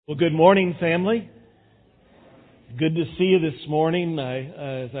Well, good morning, family. Good to see you this morning.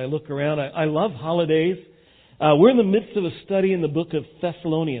 As I look around, I love holidays. We're in the midst of a study in the book of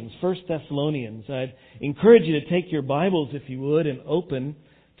Thessalonians, 1 Thessalonians. I'd encourage you to take your Bibles, if you would, and open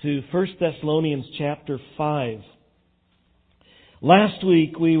to 1 Thessalonians chapter 5. Last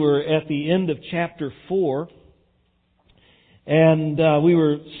week we were at the end of chapter 4, and we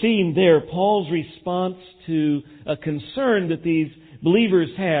were seeing there Paul's response to a concern that these believers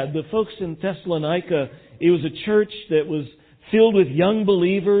had. The folks in Thessalonica, it was a church that was filled with young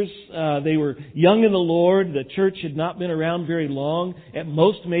believers. They were young in the Lord. The church had not been around very long, at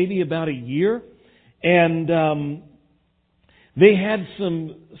most maybe about a year. And they had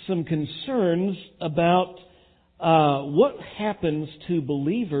some concerns about what happens to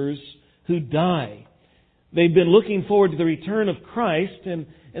believers who die. They've been looking forward to the return of Christ, and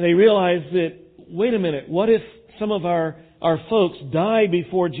they realized that, wait a minute, what if some of our folks die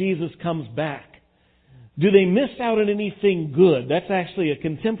before Jesus comes back? Do they miss out on anything good? That's actually a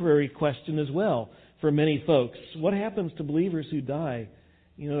contemporary question as well for many folks. What happens to believers who die?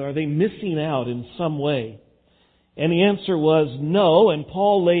 Are they missing out in some way? And the answer was no, and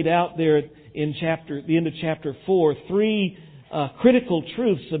Paul laid out there in the end of chapter 4, three critical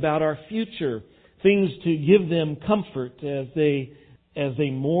truths about our future, things to give them comfort as they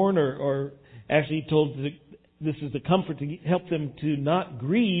mourn, or actually told this is the comfort to help them to not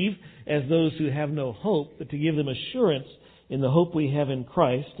grieve as those who have no hope, but to give them assurance in the hope we have in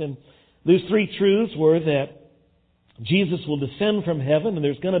Christ. And those three truths were that Jesus will descend from heaven and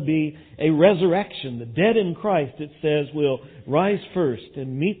there's going to be a resurrection. The dead in Christ, it says, will rise first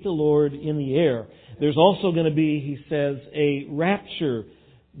and meet the Lord in the air. There's also going to be, he says, a rapture.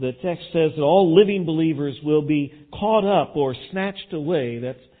 The text says that all living believers will be caught up or snatched away.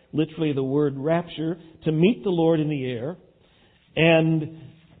 That's literally the word rapture, to meet the Lord in the air. And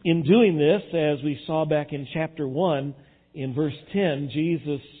in doing this, as we saw back in chapter 1, in verse 10,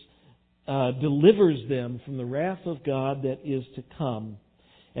 Jesus delivers them from the wrath of God that is to come.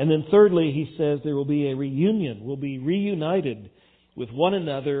 And then thirdly, he says there will be a reunion. We'll be reunited with one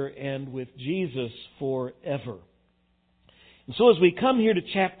another and with Jesus forever. And so as we come here to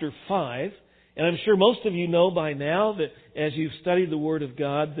chapter 5, and I'm sure most of you know by now that as you've studied the Word of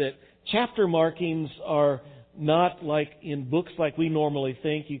God that chapter markings are not like in books like we normally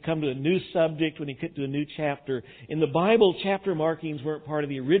think. You come to a new subject when you get to a new chapter. In the Bible, chapter markings weren't part of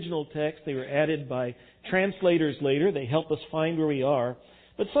the original text. They were added by translators later. They help us find where we are.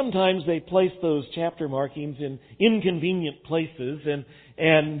 But sometimes they place those chapter markings in inconvenient places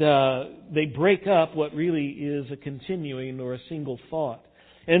and they break up what really is a continuing or a single thought.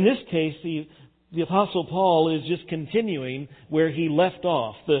 In this case, the Apostle Paul is just continuing where he left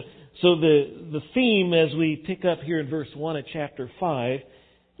off. So the theme as we pick up here in verse 1 of chapter 5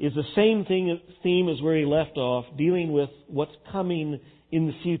 is the same theme as where he left off, dealing with what's coming in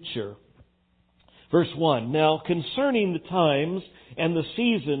the future. Verse 1, now concerning the times and the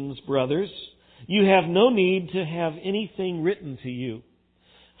seasons, brothers, you have no need to have anything written to you.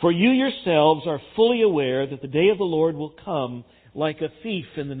 For you yourselves are fully aware that the day of the Lord will come like a thief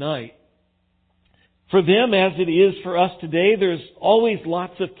in the night. For them, as it is for us today, there's always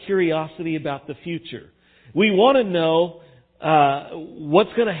lots of curiosity about the future. We want to know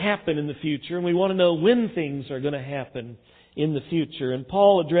what's going to happen in the future, and we want to know when things are going to happen in the future. And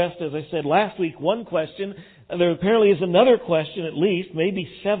Paul addressed, as I said last week, one question. There apparently is another question, at least, maybe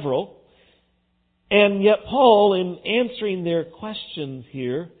several. And yet Paul, in answering their questions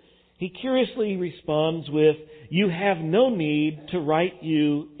here, he curiously responds with, you have no need to write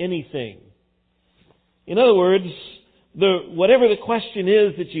you anything. In other words, whatever the question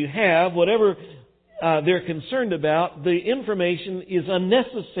is that you have, whatever they're concerned about, the information is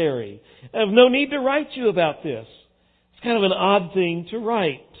unnecessary. I have no need to write you about this. It's kind of an odd thing to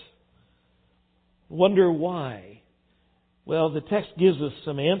write. Wonder why? Well, the text gives us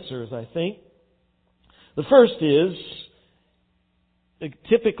some answers, I think. The first is,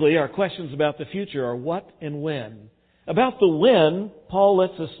 typically our questions about the future are what and when. About the when, Paul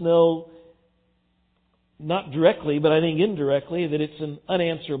lets us know, not directly, but I think indirectly, that it's an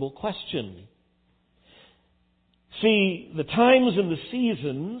unanswerable question. See, the times and the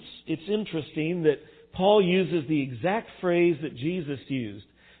seasons, it's interesting that Paul uses the exact phrase that Jesus used.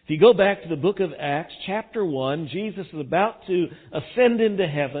 If you go back to the book of Acts, chapter 1, Jesus is about to ascend into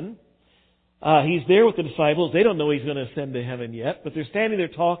heaven. He's there with the disciples. They don't know he's going to ascend to heaven yet, but they're standing there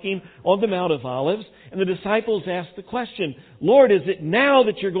talking on the Mount of Olives, and the disciples ask the question, Lord, is it now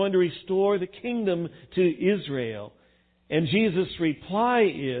that you're going to restore the kingdom to Israel? And Jesus'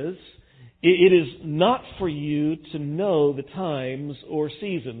 reply is, It is not for you to know the times or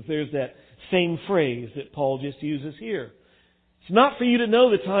seasons. There's that same phrase that Paul just uses here. It's not for you to know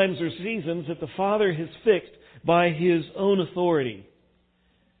the times or seasons that the Father has fixed by His own authority.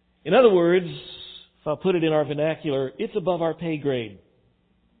 In other words, if I'll put it in our vernacular, it's above our pay grade.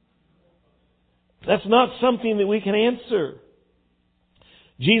 That's not something that we can answer.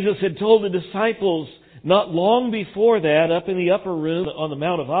 Jesus had told the disciples not long before that, up in the upper room on the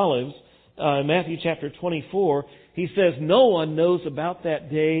Mount of Olives, in Matthew chapter 24, He says, no one knows about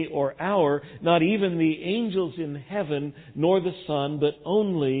that day or hour, not even the angels in heaven, nor the Son, but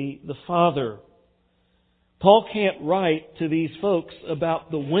only the Father. Paul can't write to these folks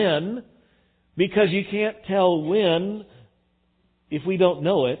about the when, because you can't tell when if we don't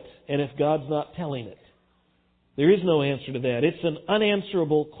know it, and if God's not telling it. There is no answer to that. It's an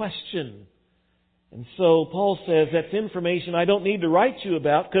unanswerable question. And so Paul says that's information I don't need to write you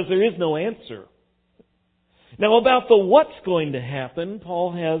about because there is no answer. Now about the what's going to happen,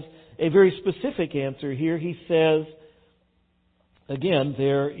 Paul has a very specific answer here. He says, again,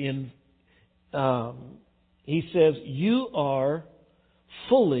 he says, you are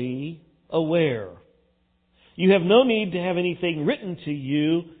fully aware. You have no need to have anything written to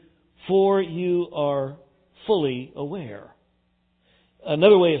you, for you are fully aware.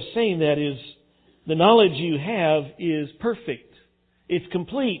 Another way of saying that is, the knowledge you have is perfect. It's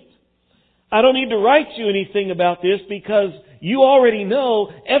complete. I don't need to write you anything about this because you already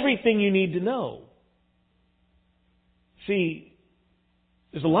know everything you need to know. See,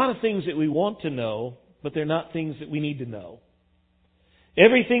 there's a lot of things that we want to know, but they're not things that we need to know.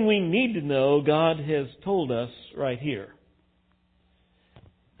 Everything we need to know, God has told us right here.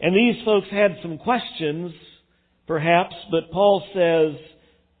 And these folks had some questions, perhaps, but Paul says,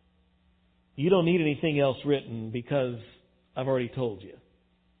 you don't need anything else written because I've already told you.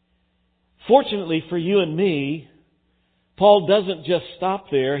 Fortunately for you and me, Paul doesn't just stop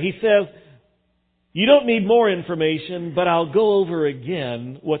there. He says, you don't need more information, but I'll go over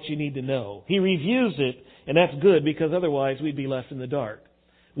again what you need to know. He reviews it, and that's good because otherwise we'd be left in the dark.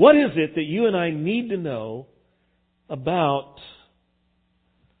 What is it that you and I need to know about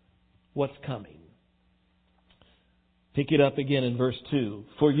what's coming? Pick it up again in verse 2.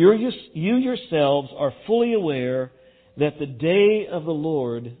 For you yourselves are fully aware that the day of the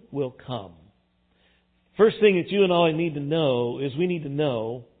Lord will come. First thing that you and I need to know is we need to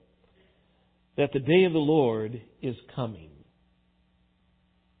know that the day of the Lord is coming.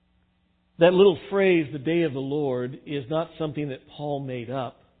 That little phrase, the day of the Lord, is not something that Paul made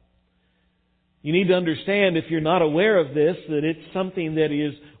up. You need to understand, if you're not aware of this, that it's something that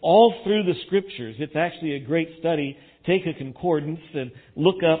is all through the Scriptures. It's actually a great study. Take a concordance and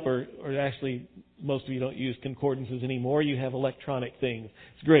look up, or actually, most of you don't use concordances anymore. You have electronic things.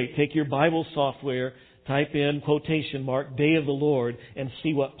 It's great. Take your Bible software, type in quotation mark, Day of the Lord, and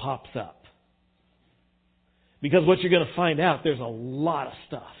see what pops up. Because what you're going to find out, there's a lot of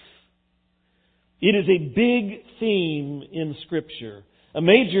stuff. It is a big theme in Scripture. A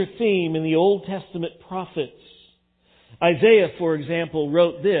major theme in the Old Testament prophets. Isaiah, for example,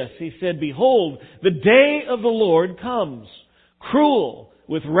 wrote this. He said, behold, the day of the Lord comes, cruel,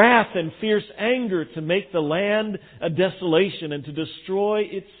 with wrath and fierce anger, to make the land a desolation and to destroy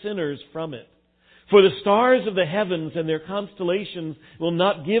its sinners from it. For the stars of the heavens and their constellations will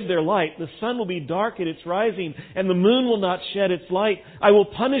not give their light. The sun will be dark at its rising, and the moon will not shed its light. I will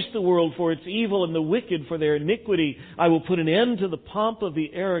punish the world for its evil and the wicked for their iniquity. I will put an end to the pomp of the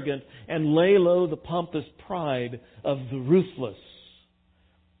arrogant and lay low the pompous pride of the ruthless.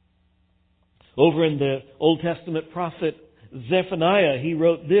 Over in the Old Testament prophet Zephaniah, he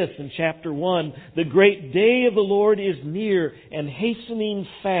wrote this in chapter 1, the great day of the Lord is near and hastening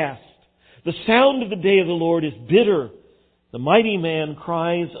fast. The sound of the day of the Lord is bitter. The mighty man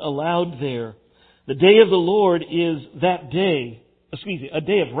cries aloud there. The day of the Lord is that day. A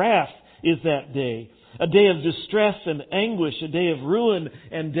day of wrath is that day. A day of distress and anguish. A day of ruin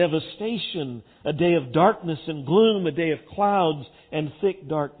and devastation. A day of darkness and gloom. A day of clouds and thick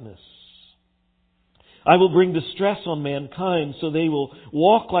darkness. I will bring distress on mankind, so they will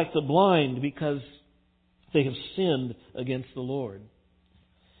walk like the blind because they have sinned against the Lord.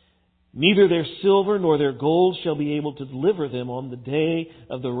 Neither their silver nor their gold shall be able to deliver them on the day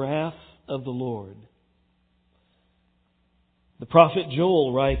of the wrath of the Lord. The prophet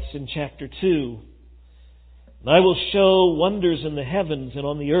Joel writes in chapter 2, I will show wonders in the heavens and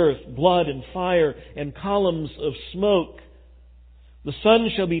on the earth, blood and fire and columns of smoke. The sun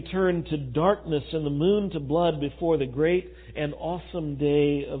shall be turned to darkness and the moon to blood before the great and awesome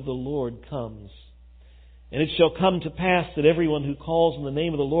day of the Lord comes. And it shall come to pass that everyone who calls on the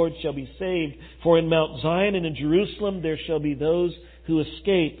name of the Lord shall be saved. For in Mount Zion and in Jerusalem there shall be those who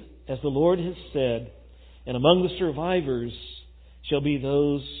escape, as the Lord has said. And among the survivors shall be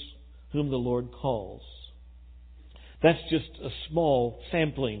those whom the Lord calls. That's just a small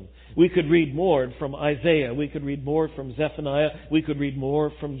sampling. We could read more from Isaiah. We could read more from Zephaniah. We could read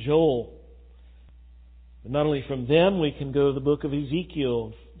more from Joel. But not only from them, we can go to the book of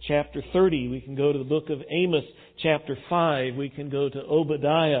Ezekiel, chapter 30. We can go to the book of Amos, chapter 5. We can go to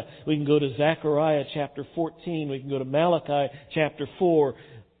Obadiah. We can go to Zechariah, chapter 14. We can go to Malachi, chapter 4.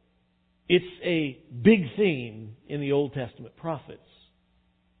 It's a big theme in the Old Testament prophets.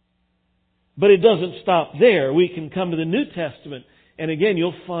 But it doesn't stop there. We can come to the New Testament, and again,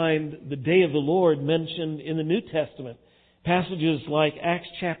 you'll find the day of the Lord mentioned in the New Testament. Passages like Acts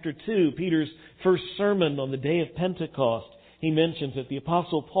chapter 2, Peter's first sermon on the day of Pentecost. He mentions it. The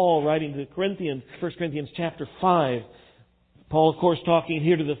Apostle Paul writing to the Corinthians, 1 Corinthians chapter 5. Paul, of course, talking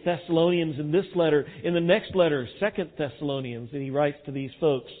here to the Thessalonians in this letter. In the next letter, 2 Thessalonians, that he writes to these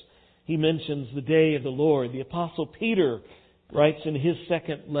folks, he mentions the day of the Lord. The Apostle Peter writes in his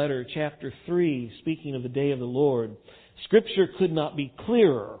second letter, chapter 3, speaking of the day of the Lord. Scripture could not be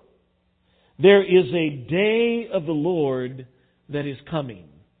clearer. There is a day of the Lord that is coming.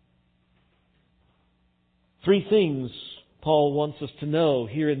 Three things Paul wants us to know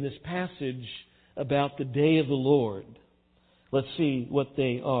here in this passage about the day of the Lord. Let's see what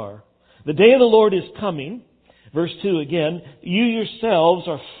they are. The day of the Lord is coming. Verse 2 again, you yourselves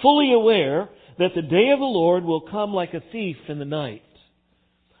are fully aware that the day of the Lord will come like a thief in the night.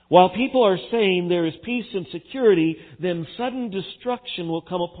 While people are saying there is peace and security, then sudden destruction will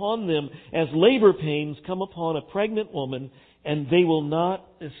come upon them as labor pains come upon a pregnant woman, and they will not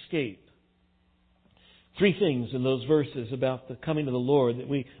escape. Three things in those verses about the coming of the Lord that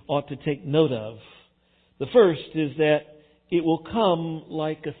we ought to take note of. The first is that it will come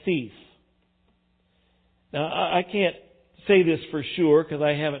like a thief. Now, I can't say this for sure because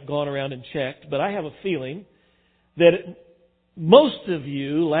I haven't gone around and checked, but I have a feeling that most of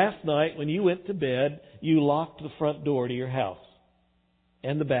you last night when you went to bed, you locked the front door to your house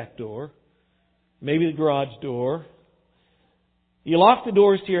and the back door, maybe the garage door. You lock the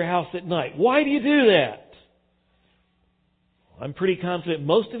doors to your house at night. Why do you do that? I'm pretty confident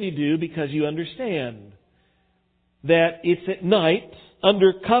most of you do because you understand that it's at night,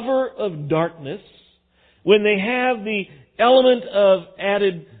 under cover of darkness, when they have the element of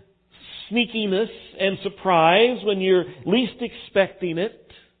added sneakiness and surprise, when you're least expecting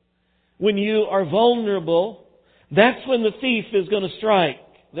it, when you are vulnerable, that's when the thief is going to strike.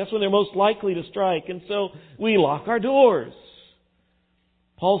 That's when they're most likely to strike. And so we lock our doors.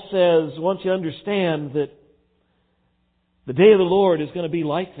 Paul says, I want you to understand that the day of the Lord is going to be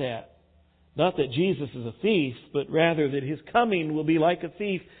like that. Not that Jesus is a thief, but rather that His coming will be like a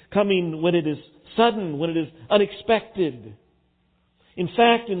thief, coming when it is sudden, when it is unexpected. In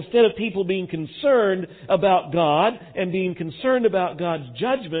fact, instead of people being concerned about God and being concerned about God's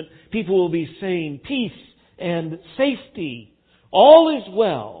judgment, people will be saying peace and safety. All is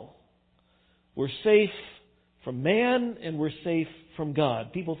well. We're safe from man and we're safe from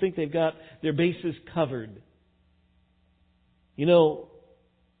God. People think they've got their bases covered. You know,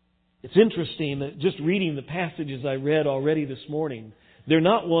 it's interesting that just reading the passages I read already this morning, they're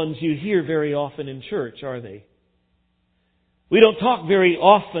not ones you hear very often in church, are they? We don't talk very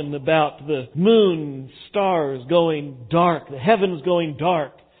often about the moon, stars going dark, the heavens going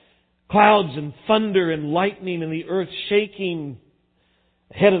dark, clouds and thunder and lightning and the earth shaking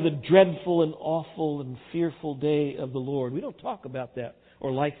ahead of the dreadful and awful and fearful day of the Lord. We don't talk about that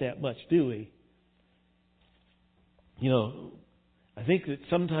or like that much, do we? You know, I think that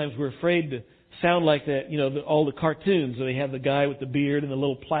sometimes we're afraid to sound like that. You know, all the cartoons, they have the guy with the beard and the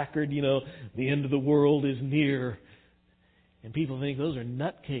little placard, you know, the end of the world is near. And people think those are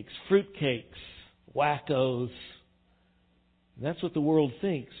nutcakes, fruitcakes, wackos. And that's what the world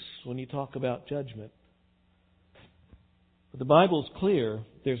thinks when you talk about judgment. But the Bible's clear.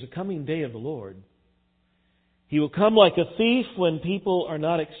 There's a coming day of the Lord. He will come like a thief when people are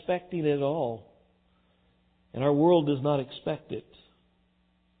not expecting it at all. And our world does not expect it.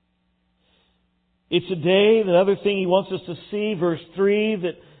 It's a day, the other thing he wants us to see, verse 3,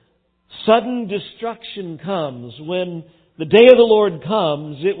 that sudden destruction comes. When the day of the Lord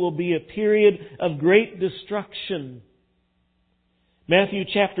comes, it will be a period of great destruction. Matthew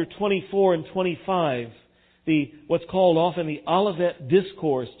chapter 24 and 25, what's called often the Olivet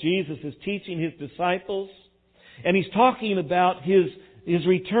Discourse. Jesus is teaching His disciples, and He's talking about His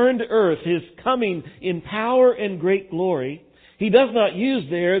return to earth, His coming in power and great glory. He does not use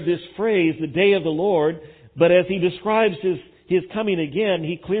there this phrase, the day of the Lord, But as he describes His coming again,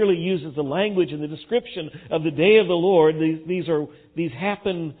 He clearly uses the language and the description of the day of the Lord. These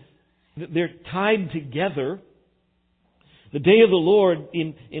happen, they're tied together. The day of the Lord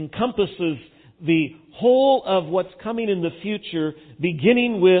encompasses the whole of what's coming in the future,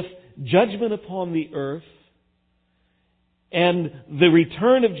 beginning with judgment upon the earth and the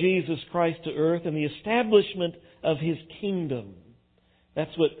return of Jesus Christ to earth and the establishment of His kingdom.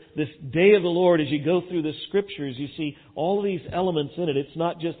 That's what this day of the Lord, as you go through the Scriptures, you see all these elements in it. It's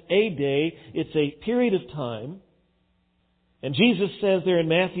not just a day, it's a period of time. And Jesus says there in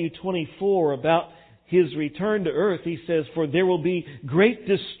Matthew 24 about His return to earth, He says, "For there will be great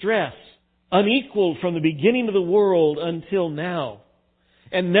distress, unequaled from the beginning of the world until now,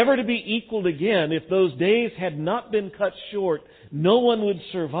 and never to be equaled again. If those days had not been cut short, no one would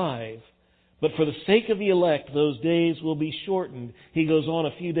survive. But for the sake of the elect, those days will be shortened." He goes on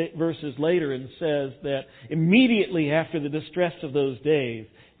a few verses later and says that immediately after the distress of those days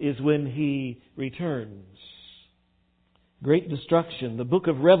is when He returns. Great destruction. The book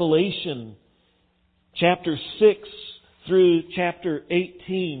of Revelation, chapter 6 through chapter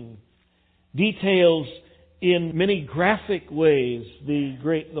 18, details in many graphic ways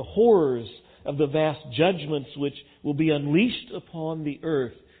the horrors of the vast judgments which will be unleashed upon the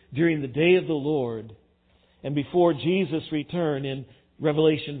earth during the day of the Lord and before Jesus' return in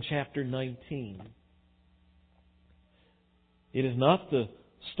Revelation chapter 19. It is not the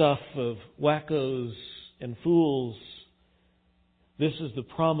stuff of wackos and fools. This is the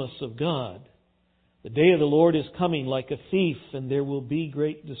promise of God. The day of the Lord is coming like a thief, and there will be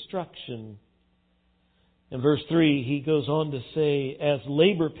great destruction. In verse 3, he goes on to say, "As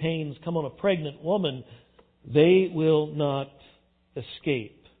labor pains come on a pregnant woman, they will not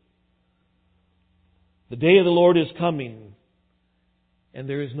escape." The day of the Lord is coming, and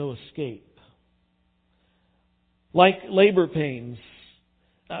there is no escape. Like labor pains,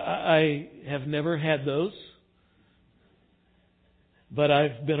 I have never had those, but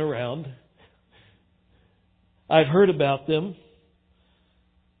I've been around. I've heard about them.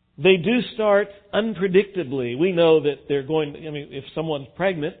 They do start unpredictably. We know that they're going, if someone's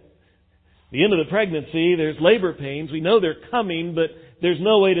pregnant, the end of the pregnancy, there's labor pains. We know they're coming, but there's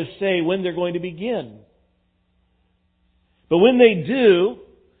no way to say when they're going to begin. But when they do,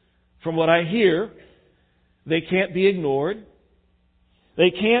 from what I hear, they can't be ignored.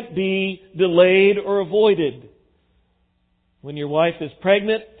 They can't be delayed or avoided. When your wife is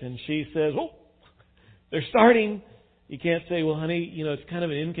pregnant and she says, "Oh, they're starting," you can't say, "Well, honey, it's kind of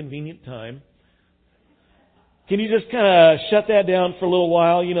an inconvenient time. Can you just kind of shut that down for a little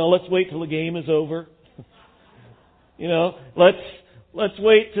while? Let's wait till the game is over. Let's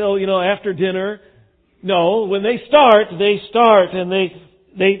wait till, after dinner." No, when they start, and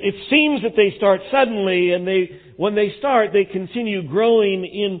it seems that they start suddenly, and when they start, they continue growing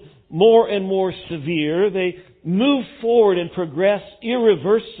in more and more severe. They move forward and progress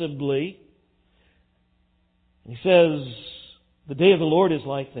irreversibly. He says, the day of the Lord is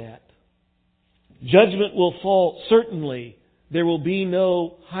like that. Judgment will fall, certainly. There will be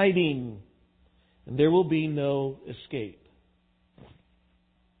no hiding, and there will be no escape.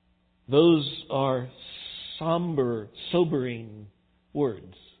 Those are somber, sobering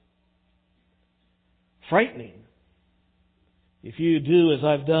words. Frightening. If you do as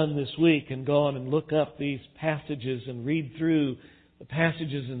I've done this week and gone and look up these passages and read through the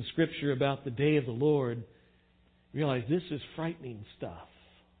passages in Scripture about the day of the Lord, realize this is frightening stuff.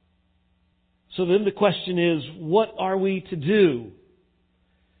 So then the question is, what are we to do?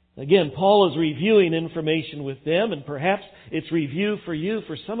 Again, Paul is reviewing information with them, and perhaps it's review for you.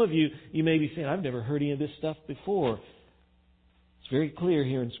 For some of you, you may be saying, "I've never heard any of this stuff before." It's very clear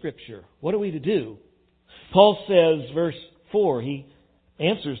here in Scripture. What are we to do? Paul says, verse 4, he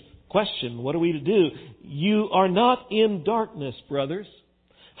answers the question, what are we to do? "You are not in darkness, brothers,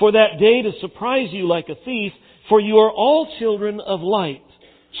 for that day to surprise you like a thief, for you are all children of light,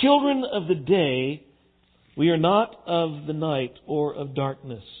 children of the day. We are not of the night or of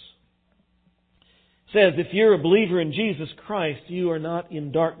darkness." It says, if you're a believer in Jesus Christ, you are not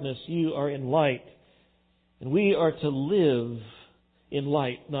in darkness, you are in light. And we are to live in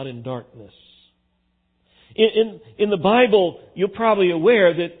light, not in darkness. In the Bible, you're probably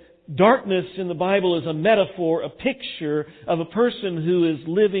aware that darkness in the Bible is a metaphor, a picture of a person who is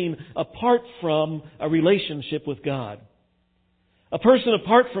living apart from a relationship with God. A person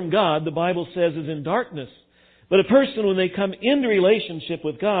apart from God, the Bible says, is in darkness. But a person, when they come into relationship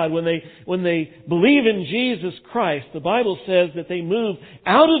with God, when they believe in Jesus Christ, the Bible says that they move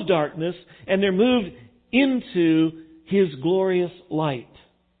out of darkness and they're moved into His glorious light.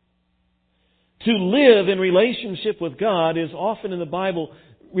 To live in relationship with God is often in the Bible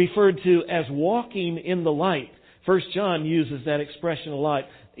referred to as walking in the light. 1 John uses that expression a lot.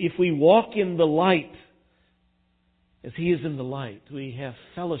 If we walk in the light, as He is in the light, we have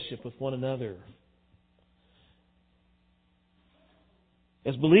fellowship with one another.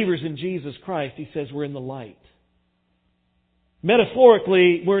 As believers in Jesus Christ, He says we're in the light.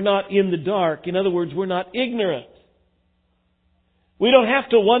 Metaphorically, we're not in the dark. In other words, we're not ignorant. We don't have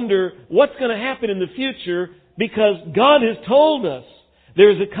to wonder what's going to happen in the future because God has told us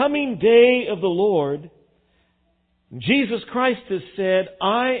there is a coming day of the Lord. Jesus Christ has said,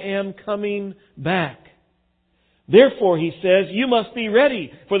 I am coming back. Therefore, He says, you must be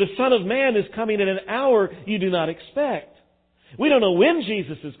ready, for the Son of Man is coming at an hour you do not expect. We don't know when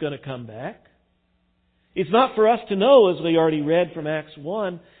Jesus is going to come back. It's not for us to know, as we already read from Acts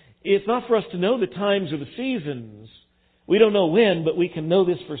 1, it's not for us to know the times or the seasons. We don't know when, but we can know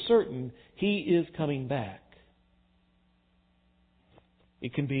this for certain. He is coming back.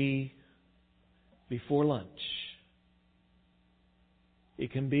 It can be before lunch.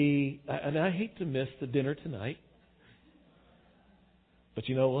 It can be, and I hate to miss the dinner tonight, but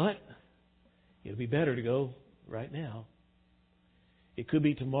you know what? It'll be better to go right now. It could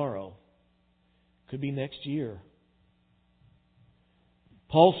be tomorrow. It could be next year.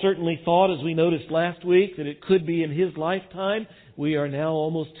 Paul certainly thought, as we noticed last week, that it could be in his lifetime. We are now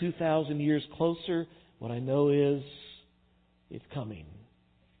almost 2,000 years closer. What I know is it's coming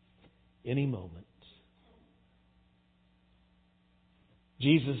any moment.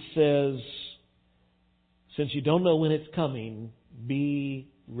 Jesus says, since you don't know when it's coming, be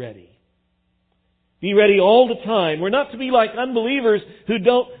ready. Be ready all the time. We're not to be like unbelievers who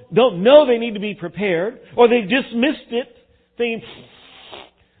don't know they need to be prepared, or they've dismissed it, thinking,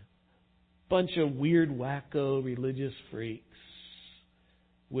 bunch of weird, wacko religious freaks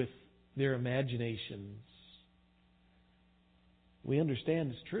with their imaginations. We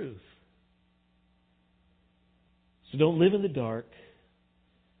understand it's truth. So don't live in the dark.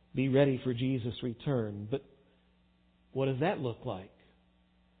 Be ready for Jesus' return. But what does that look like?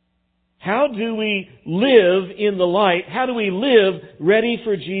 How do we live in the light? How do we live ready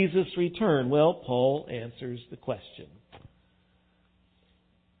for Jesus' return? Well, Paul answers the question.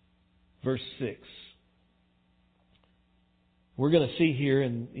 Verse 6. We're going to see here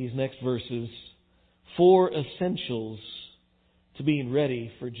in these next verses 4 essentials to being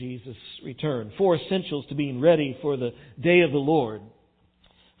ready for Jesus' return. 4 essentials to being ready for the day of the Lord.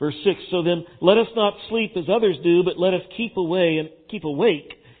 Verse 6, so then let us not sleep as others do, but let us keep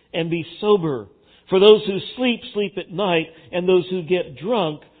awake and be sober. For those who sleep, sleep at night, and those who get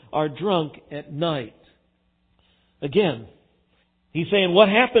drunk are drunk at night. Again, he's saying what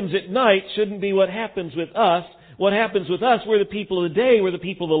happens at night shouldn't be what happens with us. What happens with us, we're the people of the day, we're the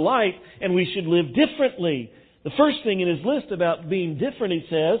people of the light, and we should live differently. The first thing in his list about being different, he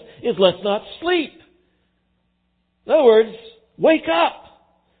says, is let's not sleep. In other words, wake up.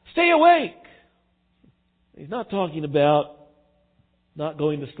 Stay awake. He's not talking about not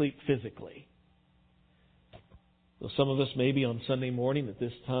going to sleep physically. Well, some of us maybe on Sunday morning at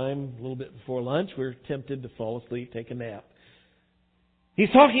this time, a little bit before lunch, we're tempted to fall asleep, take a nap. He's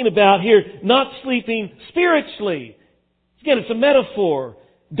talking about here not sleeping spiritually. Again, it's a metaphor.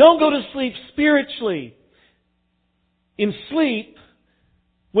 Don't go to sleep spiritually. In sleep,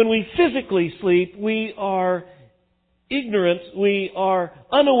 when we physically sleep, we are ignorant, we are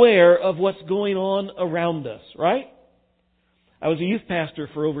unaware of what's going on around us, right? I was a youth pastor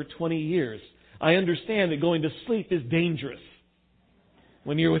for over 20 years. I understand that going to sleep is dangerous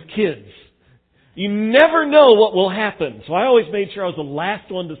when you're with kids. You never know what will happen. So I always made sure I was the last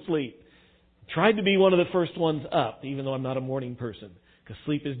one to sleep. Tried to be one of the first ones up, even though I'm not a morning person, because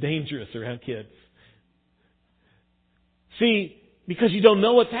sleep is dangerous around kids. See, because you don't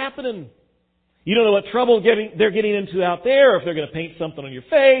know what's happening. You don't know what trouble they're getting into out there, or if they're going to paint something on your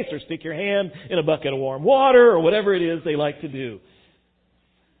face, or stick your hand in a bucket of warm water, or whatever it is they like to do.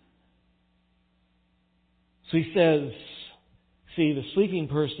 So he says, see, the sleeping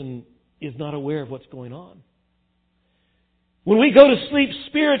person is not aware of what's going on. When we go to sleep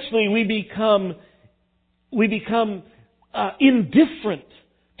spiritually, we become indifferent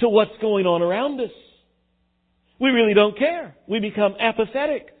to what's going on around us. We really don't care. We become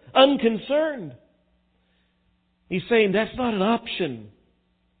apathetic, unconcerned. He's saying that's not an option.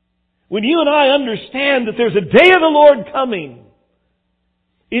 When you and I understand that there's a day of the Lord coming,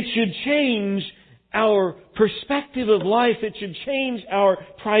 it should change our perspective of life. It should change our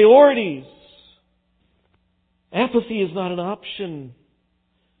priorities. Apathy is not an option.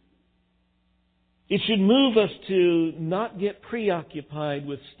 It should move us to not get preoccupied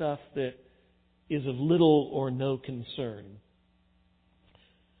with stuff that is of little or no concern.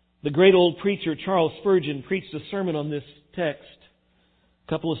 The great old preacher Charles Spurgeon preached a sermon on this text a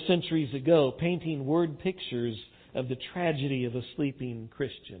couple of centuries ago, painting word pictures of the tragedy of a sleeping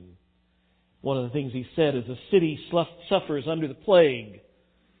Christian. One of the things he said is, a city suffers under the plague.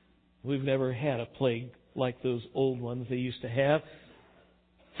 We've never had a plague like those old ones they used to have.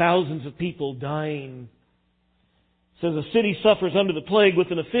 Thousands of people dying. It says a city suffers under the plague with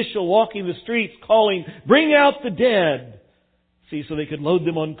an official walking the streets calling, "Bring out the dead!" See, so they could load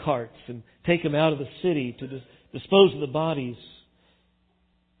them on carts and take them out of the city to dispose of the bodies.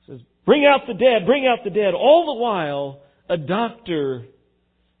 It says, "Bring out the dead, bring out the dead." All the while, a doctor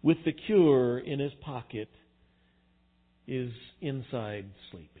with the cure in his pocket is inside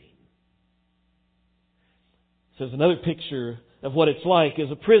sleeping. So there's another picture of what it's like as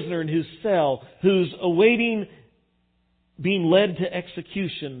a prisoner in his cell who's awaiting being led to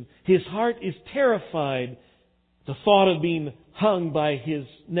execution. His heart is terrified. The thought of being hung by his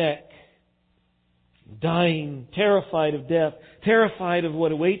neck, dying, terrified of death, terrified of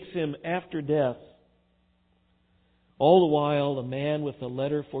what awaits him after death. All the while, a man with a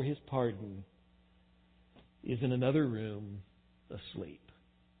letter for his pardon is in another room asleep.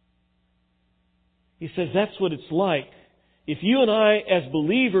 He says that's what it's like. If you and I, as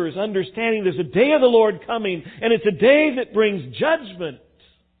believers, understanding there's a day of the Lord coming, and it's a day that brings judgment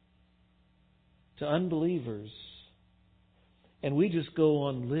to unbelievers, and we just go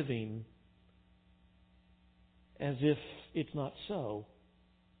on living as if it's not so.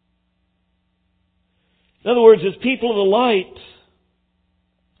 In other words, as people of the light,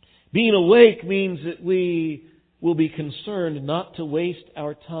 being awake means that we will be concerned not to waste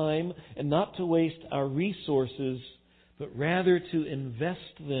our time and not to waste our resources, but rather to invest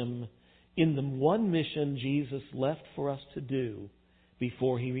them in the one mission Jesus left for us to do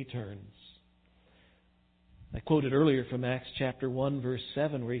before He returns. I quoted earlier from Acts chapter 1, verse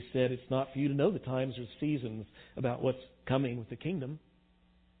 7, where He said, "It's not for you to know the times or seasons about what's coming with the kingdom."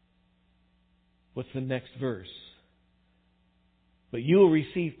 What's the next verse? "But you will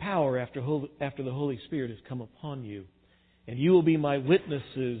receive power after the Holy Spirit has come upon you. And you will be my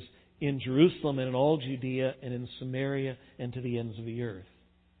witnesses in Jerusalem and in all Judea and in Samaria and to the ends of the earth."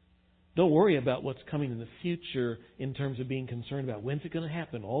 Don't worry about what's coming in the future in terms of being concerned about when's it going to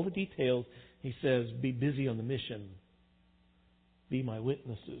happen. All the details, He says, be busy on the mission. Be my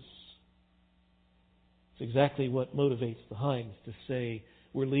witnesses. It's exactly what motivates the Hines to say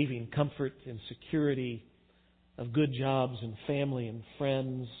we're leaving comfort and security of good jobs and family and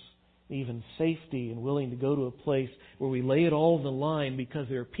friends, even safety, and willing to go to a place where we lay it all on the line because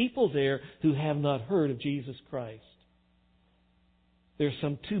there are people there who have not heard of Jesus Christ. There's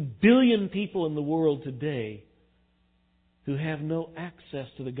some 2 billion people in the world today who have no access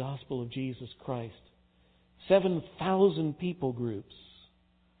to the gospel of Jesus Christ. 7,000 people groups,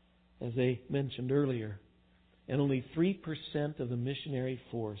 as they mentioned earlier, and only 3% of the missionary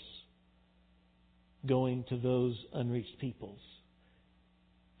force going to those unreached peoples.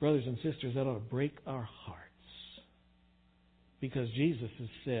 Brothers and sisters, that ought to break our hearts. Because Jesus has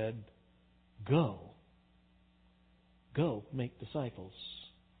said, "Go. Go, make disciples.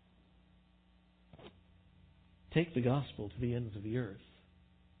 Take the gospel to the ends of the earth."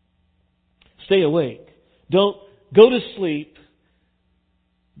 Stay awake. Don't go to sleep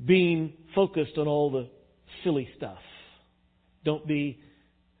being focused on all the silly stuff. Don't be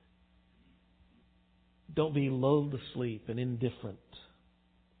lulled to sleep and indifferent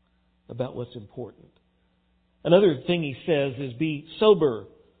about what's important. Another thing he says is be sober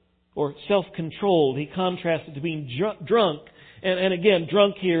or self-controlled. He contrasts it to being drunk. And again,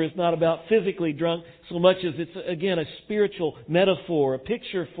 drunk here is not about physically drunk so much as it's, again, a spiritual metaphor, a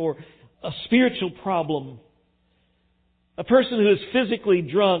picture for a spiritual problem. A person who is physically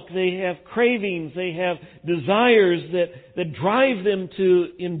drunk, they have cravings, they have desires that drive them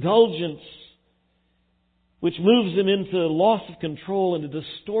to indulgence, which moves them into loss of control and a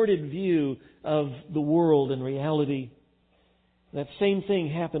distorted view of the world and reality. That same thing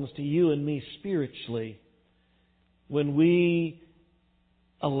happens to you and me spiritually when we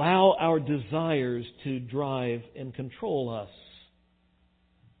allow our desires to drive and control us.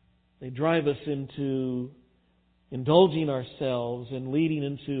 They drive us into indulging ourselves and leading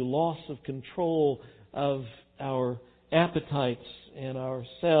into loss of control of our appetites and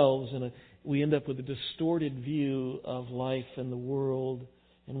ourselves, and we end up with a distorted view of life and the world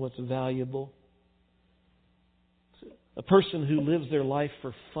and what's valuable. A person who lives their life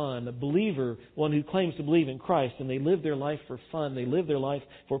for fun, a believer, one who claims to believe in Christ, and they live their life for fun, they live their life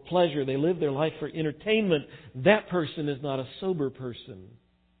for pleasure, they live their life for entertainment, that person is not a sober person.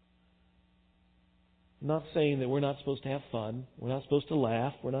 I'm not saying that we're not supposed to have fun. We're not supposed to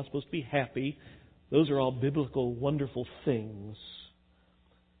laugh. We're not supposed to be happy. Those are all biblical, wonderful things.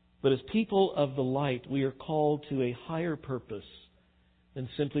 But as people of the light, we are called to a higher purpose than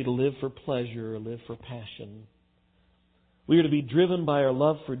simply to live for pleasure or live for passion. We are to be driven by our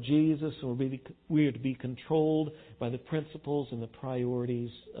love for Jesus, and we are to be controlled by the principles and the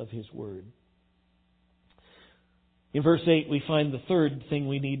priorities of His Word. In verse 8, we find the third thing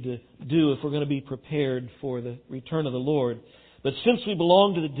we need to do if we're going to be prepared for the return of the Lord. But since we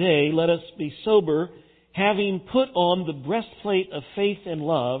belong to the day, let us be sober, having put on the breastplate of faith and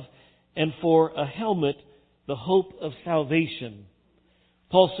love, and for a helmet, the hope of salvation.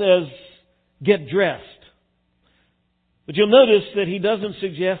 Paul says, get dressed. But you'll notice that he doesn't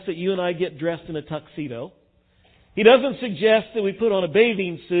suggest that you and I get dressed in a tuxedo. He doesn't suggest that we put on a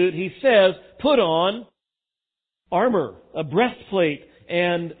bathing suit. He says, put on armor, a breastplate,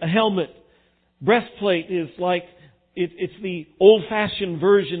 and a helmet. Breastplate is like, it's the old-fashioned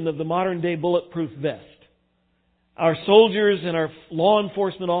version of the modern-day bulletproof vest. Our soldiers and our law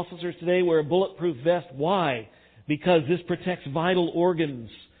enforcement officers today wear a bulletproof vest. Why? Because this protects vital organs.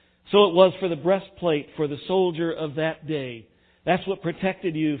 So it was for the breastplate for the soldier of that day. That's what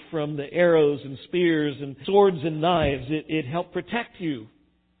protected you from the arrows and spears and swords and knives. It helped protect you.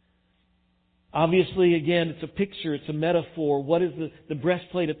 Obviously, again, it's a picture, it's a metaphor. What is the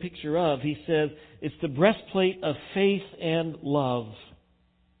breastplate a picture of? He says it's the breastplate of faith and love.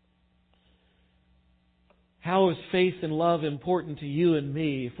 How is faith and love important to you and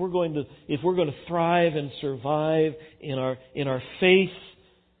me? If we're going to thrive and survive in our faith,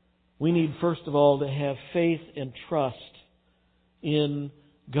 we need first of all to have faith and trust in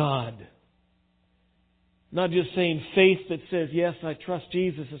God. Not just saying faith that says, yes, I trust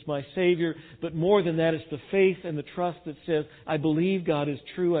Jesus as my Savior, but more than that, it's the faith and the trust that says, I believe God is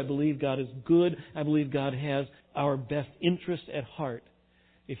true, I believe God is good, I believe God has our best interest at heart.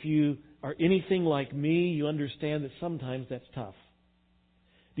 If you are anything like me, you understand that sometimes that's tough.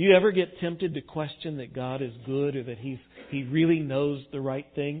 Do you ever get tempted to question that God is good or that He really knows the right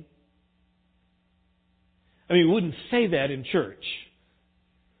thing? I mean, we wouldn't say that in church.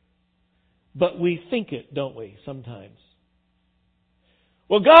 But we think it, don't we, sometimes?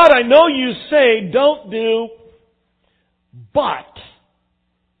 Well, God, I know you say don't do, but,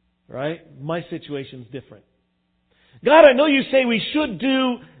 right? My situation's different. God, I know you say we should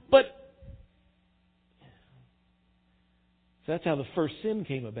do, but... So that's how the first sin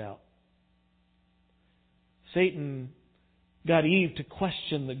came about. Satan got Eve to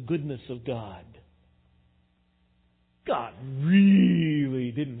question the goodness of God. God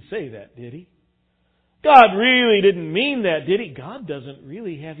really didn't say that, did He? God really didn't mean that, did He? God doesn't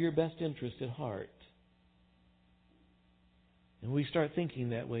really have your best interest at heart. And we start thinking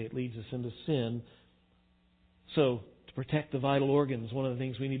that way, it leads us into sin. So, to protect the vital organs, one of the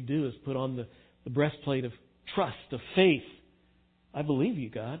things we need to do is put on the breastplate of trust, of faith. I believe you,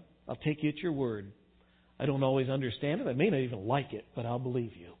 God. I'll take you at your word. I don't always understand it. I may not even like it, but I'll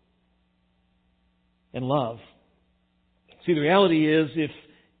believe you. And love. See, the reality is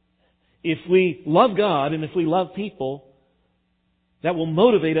if we love God and if we love people, that will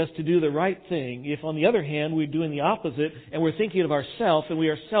motivate us to do the right thing. If, on the other hand, we're doing the opposite and we're thinking of ourselves and we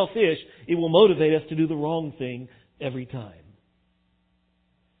are selfish, it will motivate us to do the wrong thing every time.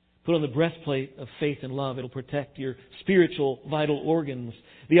 Put on the breastplate of faith and love. It'll protect your spiritual vital organs.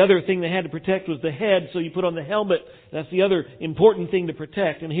 The other thing they had to protect was the head, so you put on the helmet. That's the other important thing to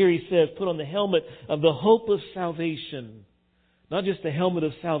protect. And here he says, put on the helmet of the hope of salvation. Not just the helmet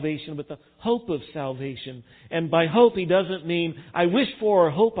of salvation, but the hope of salvation. And by hope, he doesn't mean, I wish for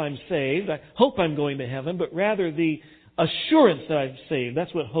or hope I'm saved. I hope I'm going to heaven, but rather the assurance that I'm saved.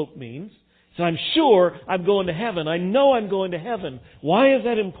 That's what hope means. So I'm sure I'm going to heaven. I know I'm going to heaven. Why is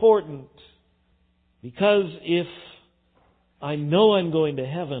that important? Because if I know I'm going to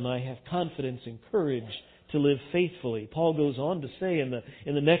heaven, I have confidence and courage to live faithfully. Paul goes on to say in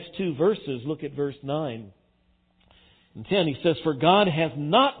the next two verses, look at verse 9 and 10, he says, for God hath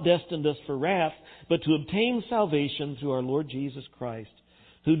not destined us for wrath, but to obtain salvation through our Lord Jesus Christ,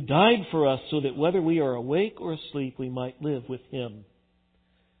 who died for us so that whether we are awake or asleep, we might live with Him.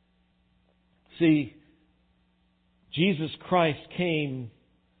 See, Jesus Christ came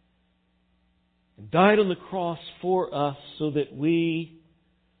and died on the cross for us so that we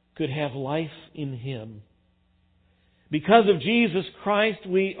could have life in Him. Because of Jesus Christ,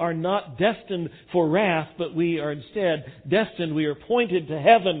 we are not destined for wrath, but we are instead destined, we are pointed to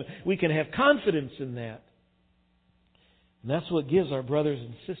heaven. We can have confidence in that. And that's what gives our brothers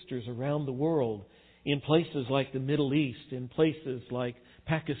and sisters around the world, in places like the Middle East, in places like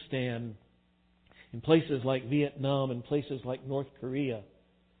Pakistan, in places like Vietnam and places like North Korea,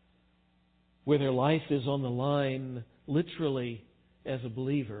 where their life is on the line literally as a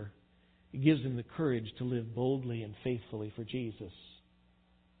believer, it gives them the courage to live boldly and faithfully for Jesus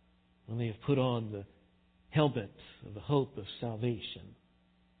when they have put on the helmet of the hope of salvation.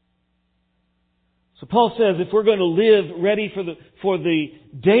 So Paul says if we're going to live ready for the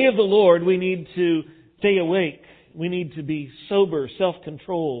day of the Lord, we need to stay awake. We need to be sober,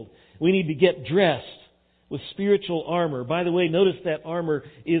 self-controlled. We need to get dressed with spiritual armor. By the way, notice that armor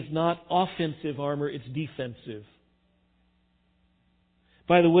is not offensive armor, it's defensive.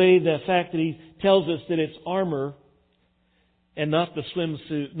 By the way, the fact that he tells us that it's armor and not the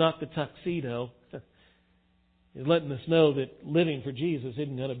swimsuit, not the tuxedo, is letting us know that living for Jesus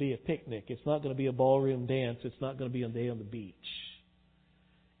isn't going to be a picnic. It's not going to be a ballroom dance. It's not going to be a day on the beach.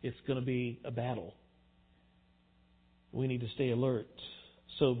 It's going to be a battle. We need to stay alert,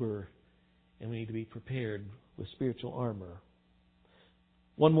 sober, and we need to be prepared with spiritual armor.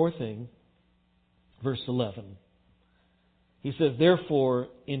 One more thing, verse 11. He says, therefore,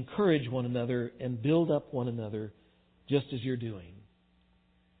 encourage one another and build up one another just as you're doing.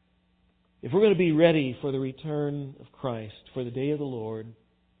 If we're going to be ready for the return of Christ, for the day of the Lord,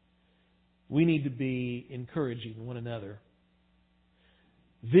 we need to be encouraging one another.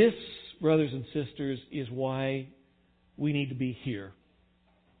 This, brothers and sisters, is why we need to be here.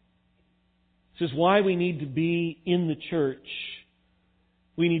 This is why we need to be in the church.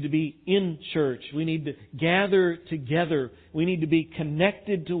 We need to be in church. We need to gather together. We need to be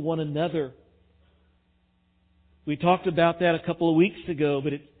connected to one another. We talked about that a couple of weeks ago,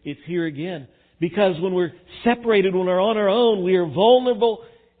 but it's here again. Because when we're separated, when we're on our own, we are vulnerable.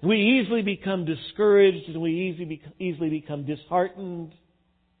 We easily become discouraged and we easily become disheartened.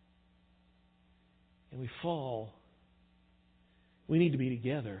 And we fall. We need to be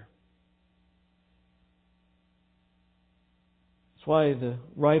together. That's why the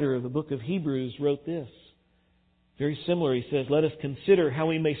writer of the book of Hebrews wrote this. Very similar. He says, let us consider how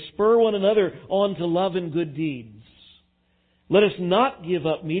we may spur one another on to love and good deeds. Let us not give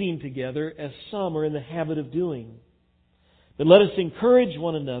up meeting together as some are in the habit of doing. But let us encourage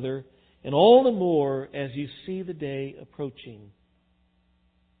one another, and all the more as you see the day approaching.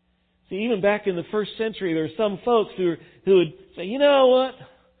 See, even back in the first century, there were some folks who would say, you know what?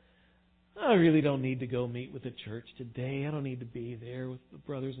 I really don't need to go meet with the church today. I don't need to be there with the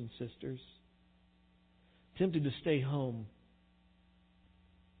brothers and sisters. Tempted to stay home.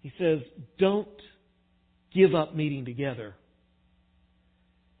 He says, don't give up meeting together.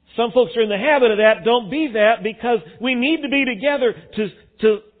 Some folks are in the habit of that. Don't be that, because we need to be together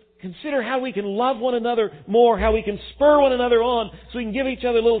to consider how we can love one another more, how we can spur one another on so we can give each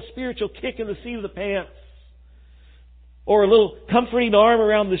other a little spiritual kick in the seat of the pants. Or a little comforting arm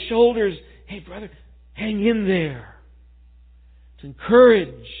around the shoulders. Hey, brother, hang in there. To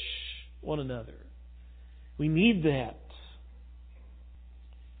encourage one another. We need that.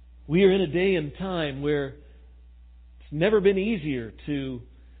 We are in a day and time where it's never been easier to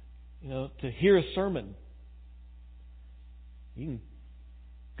hear a sermon. You can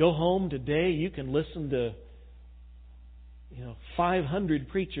go home today, you can listen to 500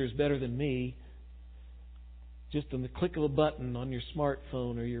 preachers better than me just on the click of a button on your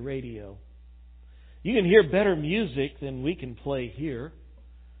smartphone or your radio. You can hear better music than we can play here.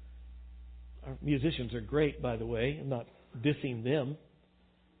 Our musicians are great, by the way. I'm not dissing them.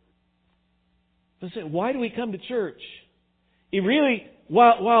 But why do we come to church? It really,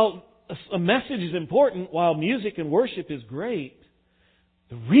 while a message is important, while music and worship is great,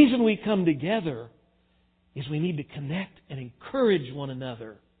 the reason we come together is we need to connect and encourage one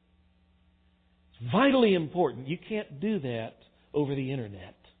another. It's vitally important. You can't do that over the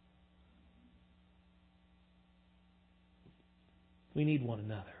internet. We need one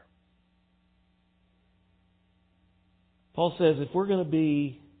another. Paul says if we're going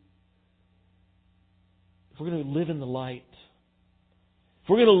to live in the light, if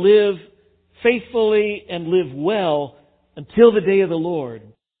we're going to live faithfully and live well until the day of the Lord,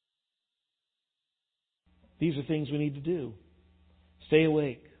 these are things we need to do. Stay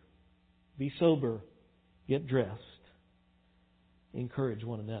awake. Be sober. Get dressed. Encourage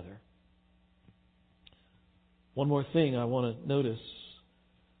one another. One more thing I want to notice.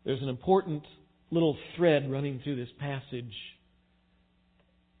 There's an important little thread running through this passage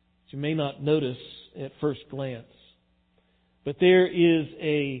that you may not notice at first glance. But there is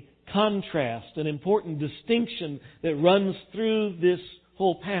a contrast, an important distinction that runs through this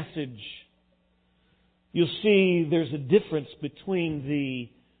whole passage. You'll see there's a difference between the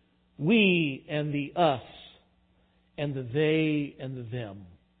we and the us, and the they and the them.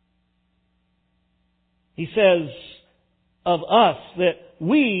 He says of us that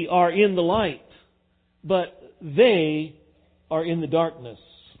we are in the light, but they are in the darkness.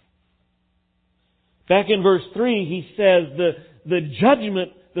 Back in verse 3, he says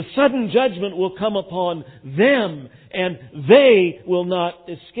the sudden judgment will come upon them, and they will not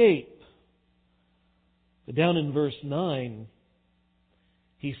escape. But down in verse 9,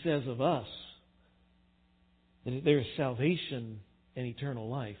 he says of us that there is salvation and eternal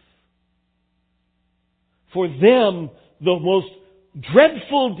life. For them, the most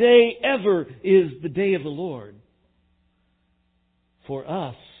dreadful day ever is the day of the Lord. For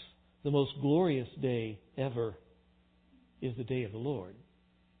us, the most glorious day ever is the day of the Lord.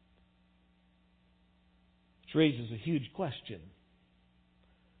 Which raises a huge question.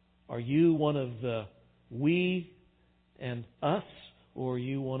 Are you one of the we and us, or are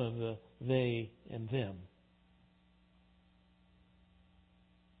you one of the they and them?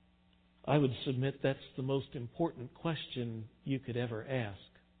 I would submit that's the most important question you could ever ask.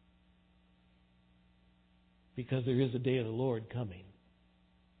 Because there is a day of the Lord coming.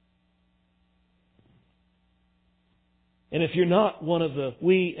 And if you're not one of the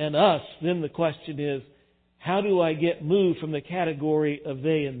we and us, then the question is, how do I get moved from the category of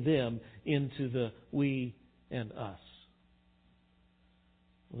they and them into the we and us?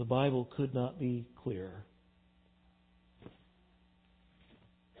 Well, the Bible could not be clearer.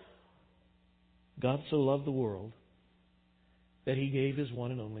 God so loved the world that He gave His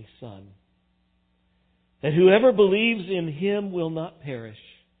one and only Son, that whoever believes in Him will not perish,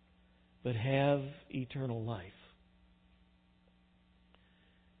 but have eternal life.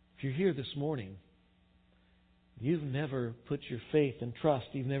 If you're here this morning, you've never put your faith and trust,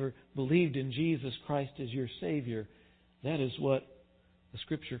 you've never believed in Jesus Christ as your Savior, that is what the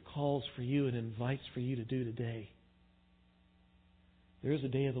Scripture calls for you and invites for you to do today. There is a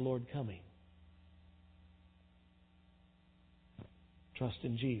day of the Lord coming. Trust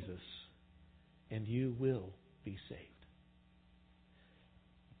in Jesus, and you will be saved.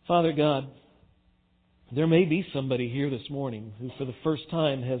 Father God, there may be somebody here this morning who for the first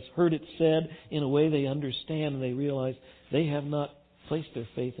time has heard it said in a way they understand and they realize they have not placed their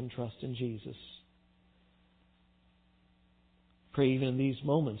faith and trust in Jesus. Pray even in these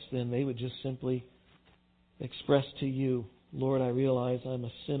moments then they would just simply express to you, Lord, I realize I'm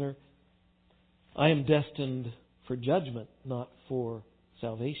a sinner. I am destined for judgment, not for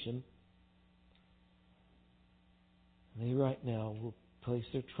salvation. They right now will place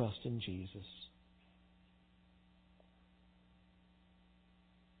their trust in Jesus.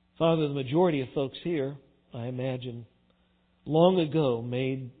 Father, the majority of folks here, I imagine, long ago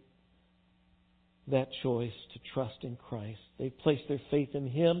made that choice to trust in Christ. They placed their faith in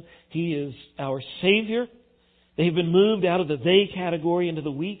Him. He is our Savior. They've been moved out of the they category into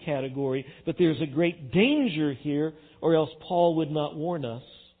the we category. But there's a great danger here, or else Paul would not warn us.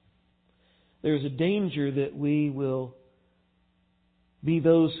 There's a danger that we will be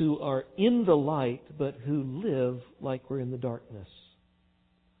those who are in the light, but who live like we're in the darkness.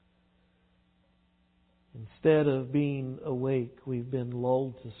 Instead of being awake, we've been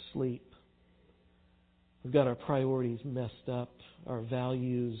lulled to sleep. We've got our priorities messed up, our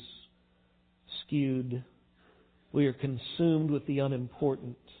values skewed. We are consumed with the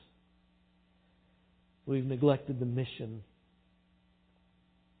unimportant. We've neglected the mission.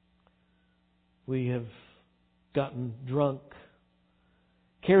 We have gotten drunk,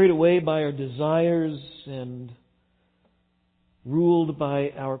 carried away by our desires and ruled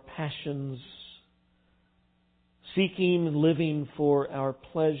by our passions, seeking and living for our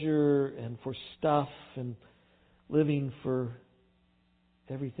pleasure and for stuff and living for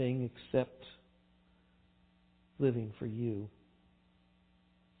everything except living for You.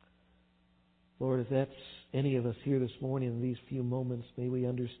 Lord, if that's any of us here this morning in these few moments, may we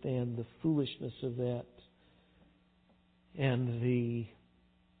understand the foolishness of that and the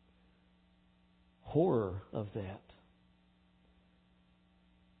horror of that.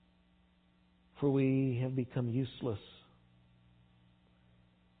 For we have become useless.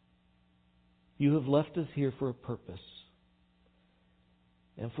 You have left us here for a purpose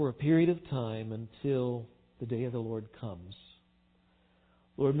and for a period of time until the day of the Lord comes.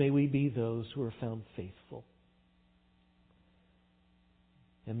 Lord, may we be those who are found faithful.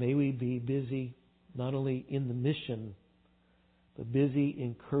 And may we be busy not only in the mission, but busy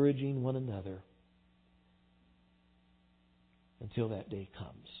encouraging one another until that day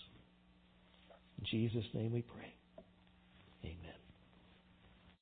comes. In Jesus' name we pray.